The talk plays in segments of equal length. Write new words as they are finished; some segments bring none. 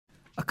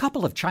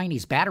couple of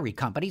Chinese battery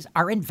companies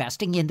are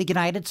investing in the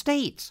United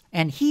States,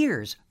 and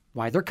here's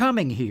why they're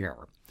coming here.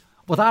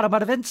 With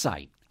Automotive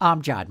Insight,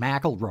 I'm John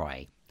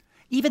McElroy.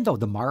 Even though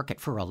the market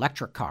for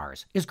electric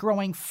cars is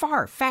growing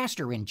far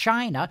faster in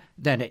China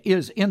than it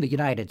is in the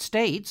United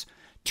States,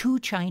 two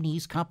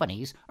Chinese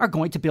companies are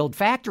going to build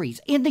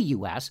factories in the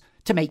U.S.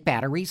 to make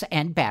batteries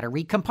and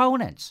battery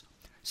components.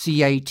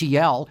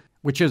 CATL,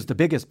 which is the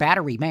biggest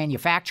battery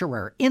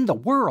manufacturer in the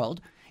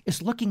world,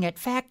 is looking at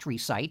factory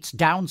sites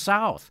down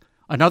south.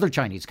 Another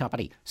Chinese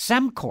company,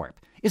 SemCorp,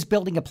 is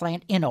building a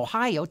plant in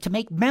Ohio to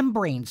make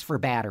membranes for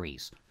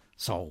batteries.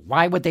 So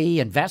why would they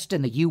invest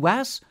in the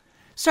U.S.?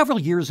 Several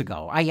years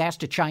ago, I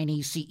asked a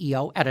Chinese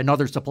CEO at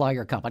another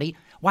supplier company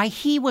why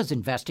he was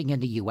investing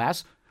in the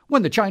U.S.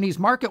 when the Chinese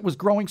market was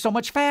growing so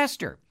much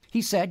faster.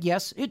 He said,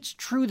 yes, it's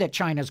true that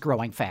China's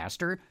growing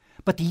faster,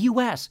 but the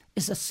U.S.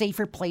 is a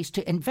safer place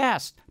to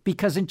invest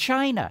because in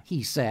China,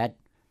 he said,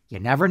 you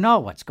never know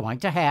what's going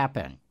to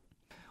happen.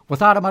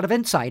 With Automotive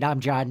Insight,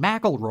 I'm John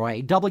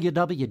McElroy,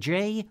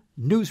 WWJ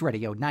News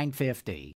Radio 950.